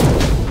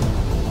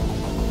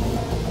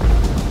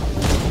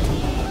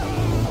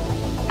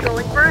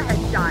 Going for a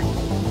headshot.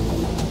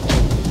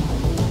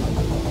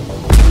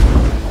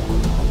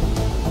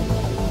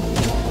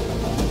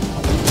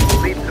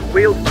 Need some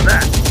wheels for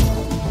that.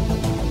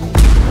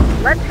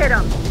 Let's hit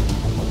them.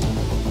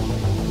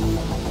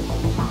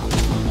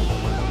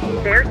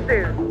 There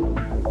soon.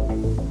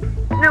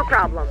 No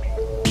problem.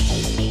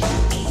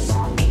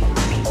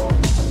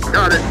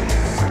 Got it.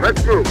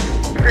 Let's move.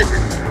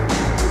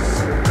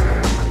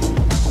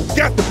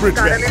 Got the bridge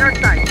Got him back. in our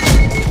sight.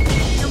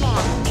 Come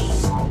on.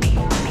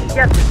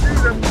 Yes, we see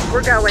them.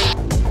 We're going.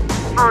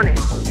 On it.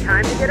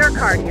 Time to get our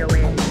cardio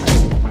in.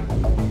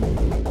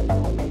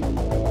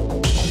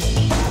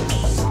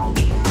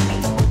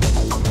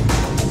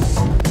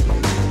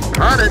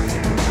 On it.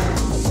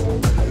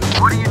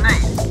 What do you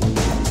need?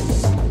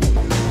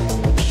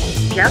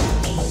 Yep.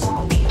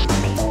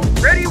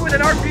 Ready with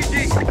an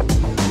RPG.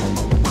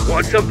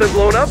 Want something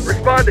blown up?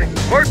 Responding.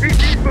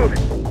 RPG's moving.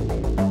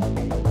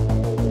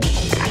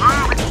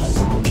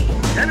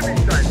 Enemy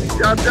sight.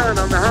 Job done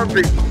on the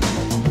Humvee.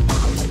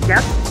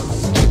 Yep.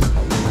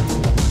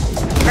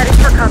 Heading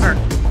for cover.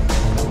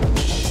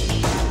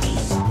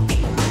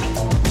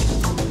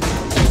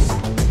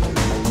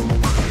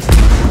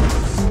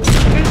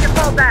 Need to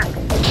fall back.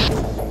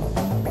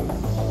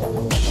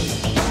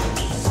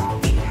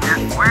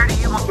 Where do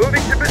you want?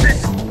 Moving to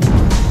position.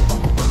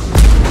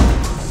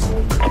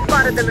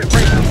 Spotted them at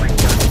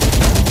range.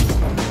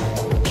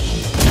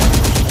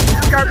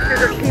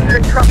 Sharpshooter team's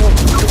in trouble.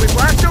 Do we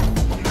blast them?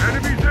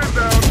 Enemies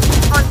inbound.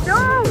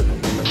 Unknown!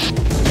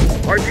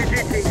 RPG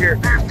team here.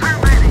 There's too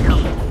many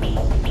of them.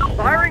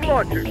 Firing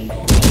launchers.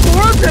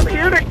 More of them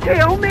here to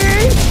kill me?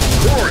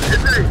 Forward, hit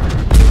me.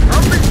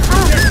 Help me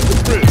through. Get the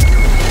bridge.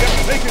 We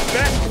gotta take it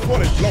back before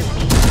they blow it.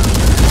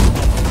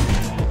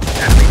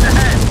 Enemies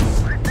ahead.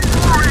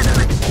 More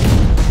enemies.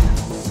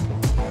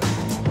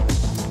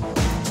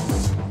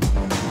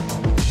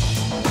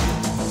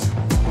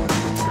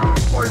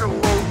 Quite a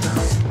load now.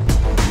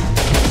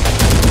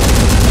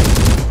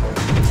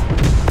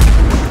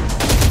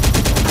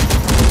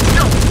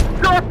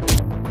 Stop!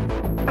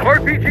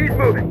 RPG's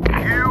moving.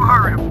 You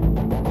heard him.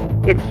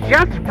 It's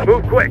just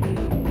Move quick.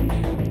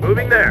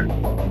 Moving there.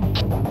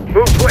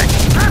 Move quick.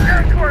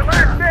 Hardcore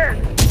last stand.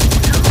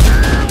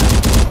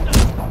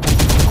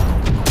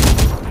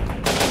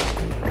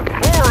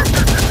 More of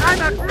them.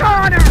 I'm a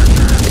goner!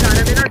 Got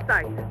him in our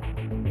sight.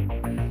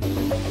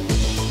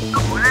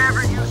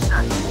 Whatever you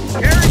say.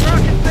 Carrying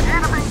rockets to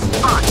Enemy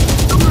spot.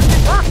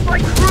 lost my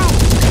crew.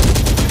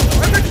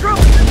 I'm the crew.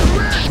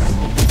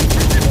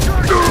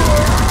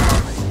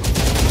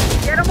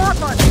 Get him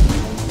off us!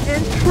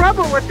 In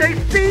trouble if they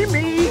see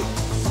me! On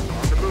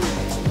the move.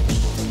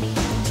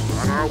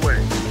 On our way.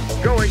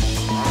 Going.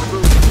 On the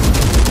move.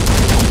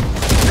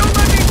 Don't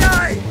let me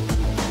die!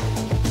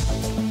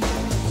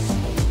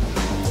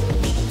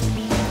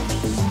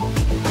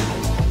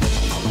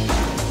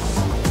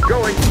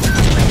 Going.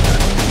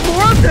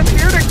 More of them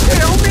here to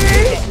kill me?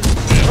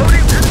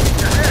 Loading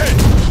enemies ahead.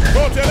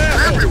 Caught that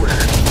asshole. Everywhere.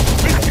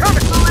 It's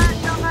coming.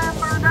 Militia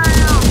member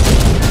down.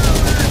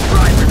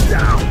 Driver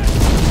down.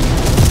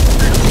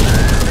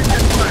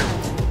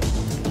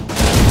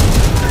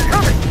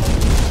 Coming.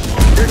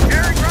 They're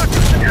carrying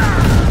rockets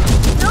down.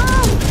 No!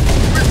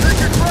 We're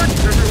taking punch.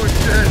 Everyone's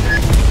dead.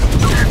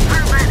 There's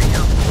too many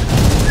of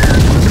them.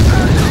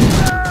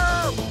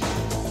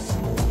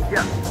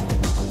 Yeah.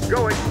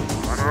 Going.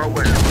 On our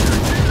way.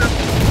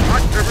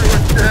 Watch,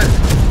 everyone's dead.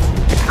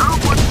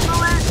 Someone's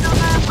militia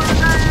member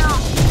down.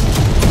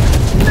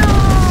 No!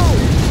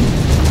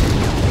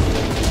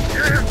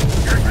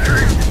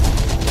 Everyone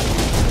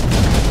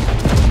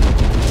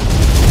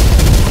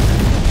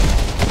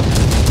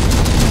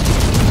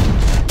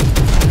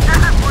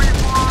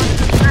is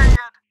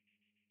dead.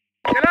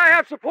 Can I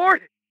have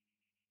support?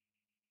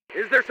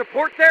 Is there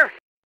support there?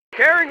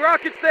 Carrying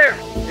rockets there.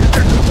 Is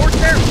there support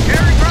there?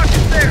 Carrying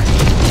rockets there.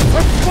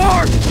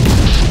 Support!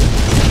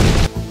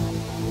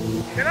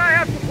 Can I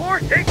have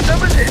support? Take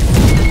some of this.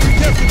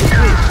 Get to the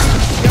bridge.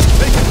 We gotta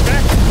take it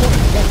back before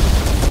they blow it.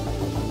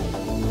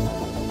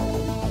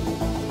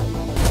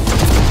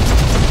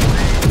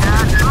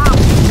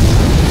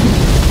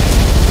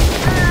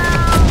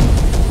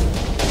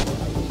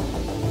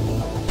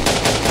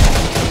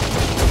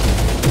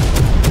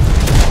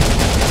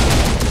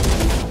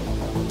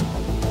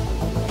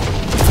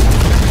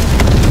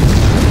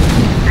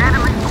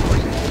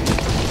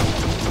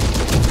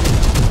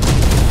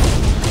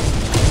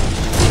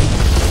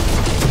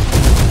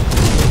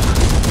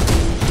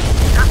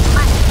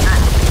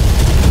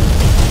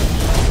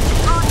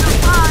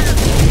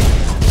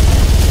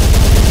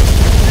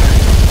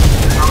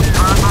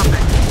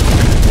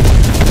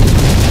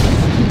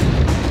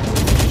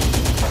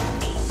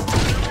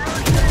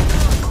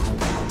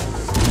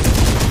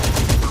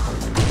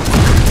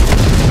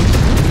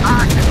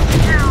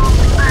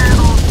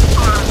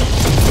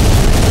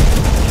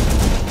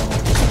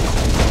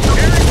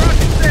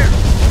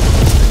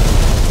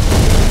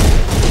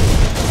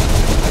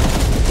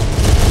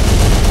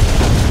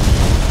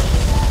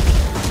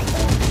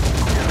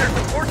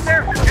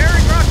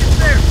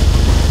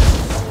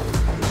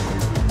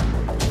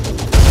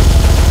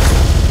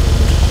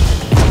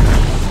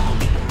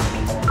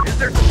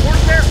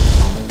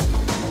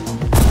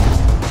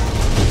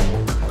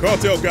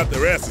 Cartel got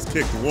their asses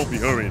kicked and won't be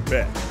hurrying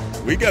back.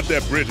 We got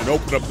that bridge and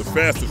opened up the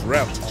fastest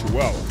route to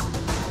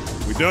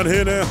Chihuahua. We done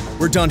here now?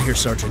 We're done here,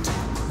 Sergeant.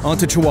 On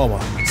to Chihuahua.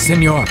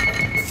 Senor,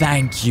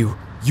 thank you.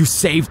 You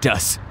saved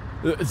us.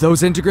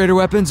 Those integrator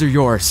weapons are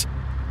yours.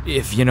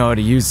 If you know how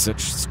to use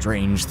such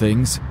strange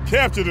things.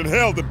 Captured and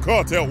held in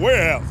cartel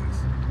warehouses.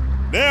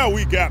 Now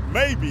we got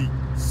maybe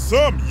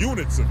some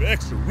units of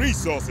extra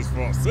resources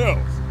for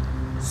ourselves.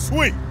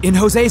 Sweet. In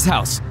Jose's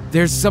house,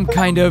 there's some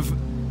kind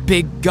of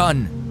big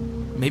gun.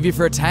 Maybe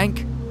for a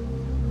tank?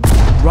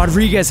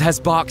 Rodriguez has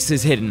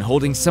boxes hidden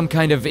holding some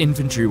kind of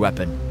infantry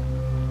weapon.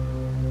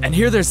 And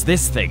here there's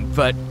this thing,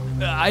 but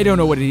I don't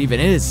know what it even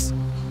is.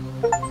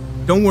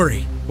 Don't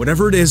worry.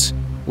 Whatever it is,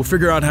 we'll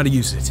figure out how to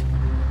use it.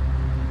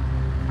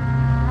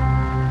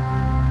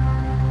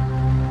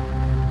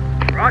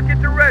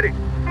 Rockets are ready.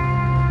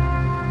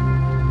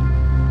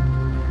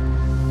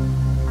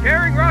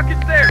 Carrying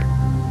rockets there.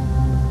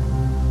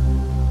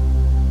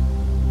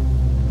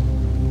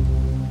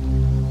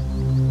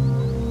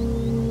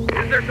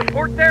 Is there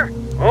support there?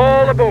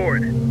 All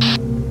aboard.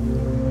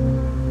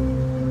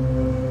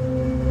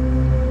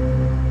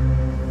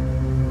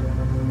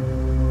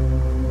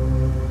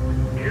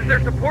 Is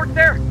there support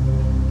there?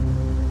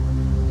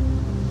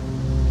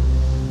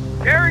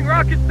 Carrying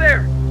rockets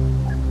there.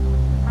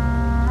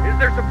 Is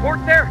there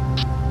support there?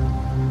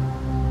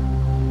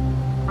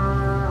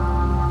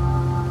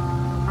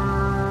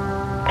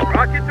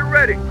 Rockets are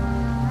ready.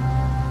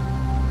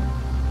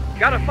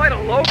 Gotta fight a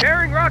low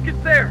carrying rockets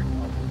there.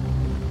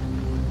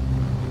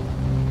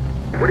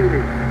 What do you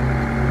need?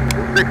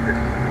 We'll fix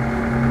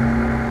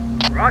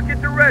it.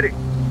 Rockets are ready.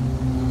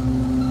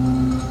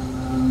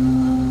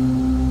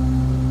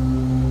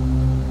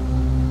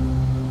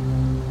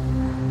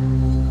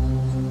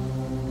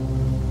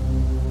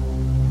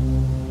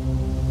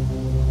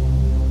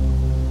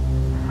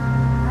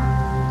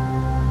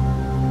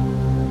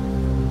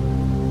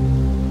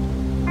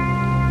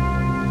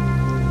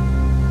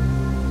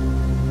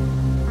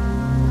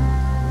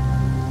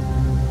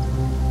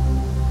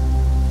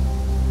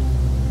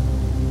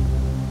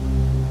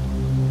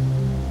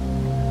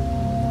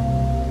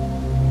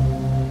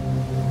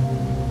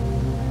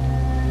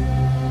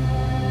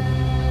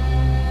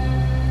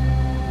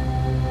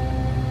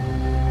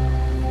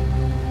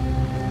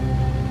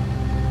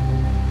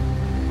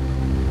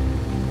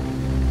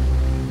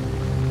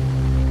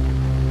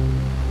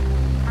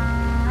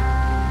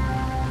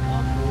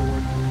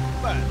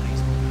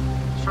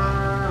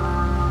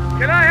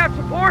 Can I have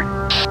support?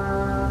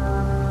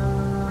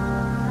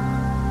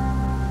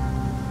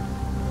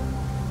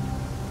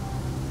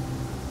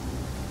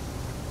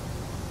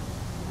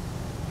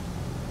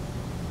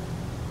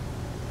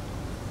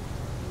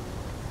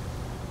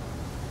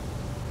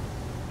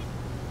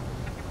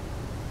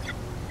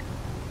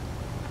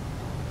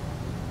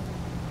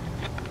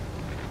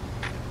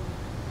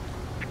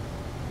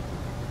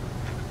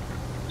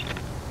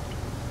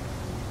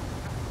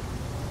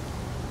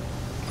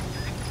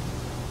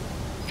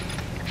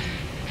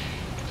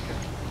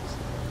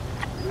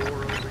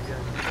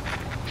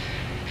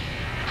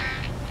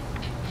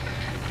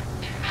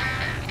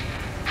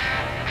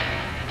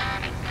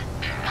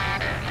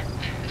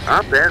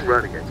 Up and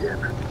running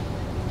again.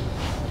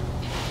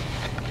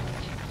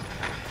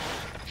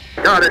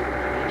 Got it.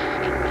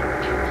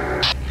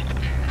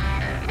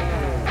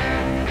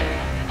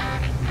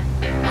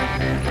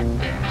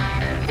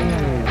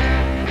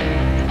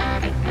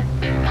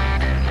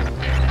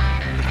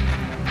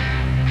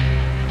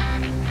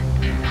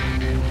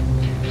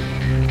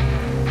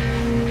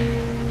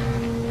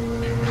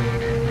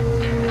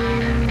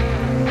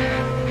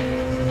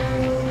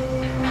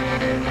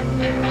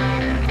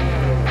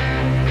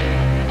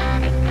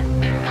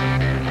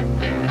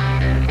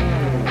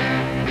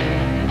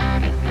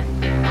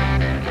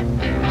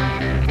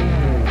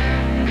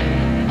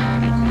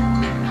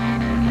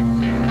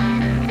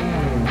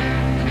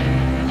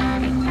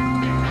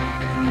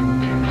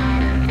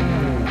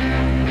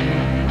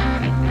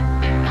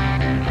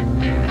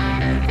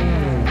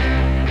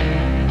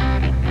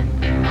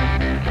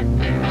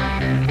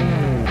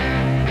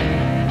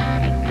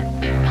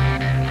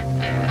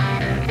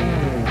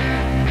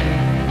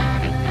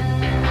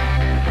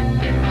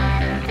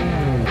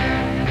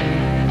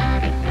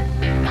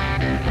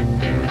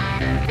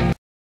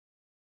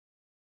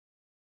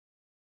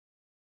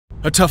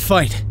 A tough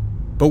fight,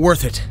 but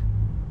worth it.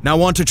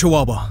 Now on to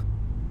Chihuahua.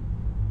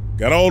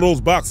 Got all those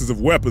boxes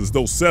of weapons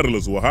those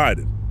settlers were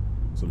hiding.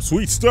 Some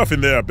sweet stuff in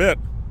there, I bet.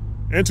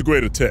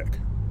 Integrator tech.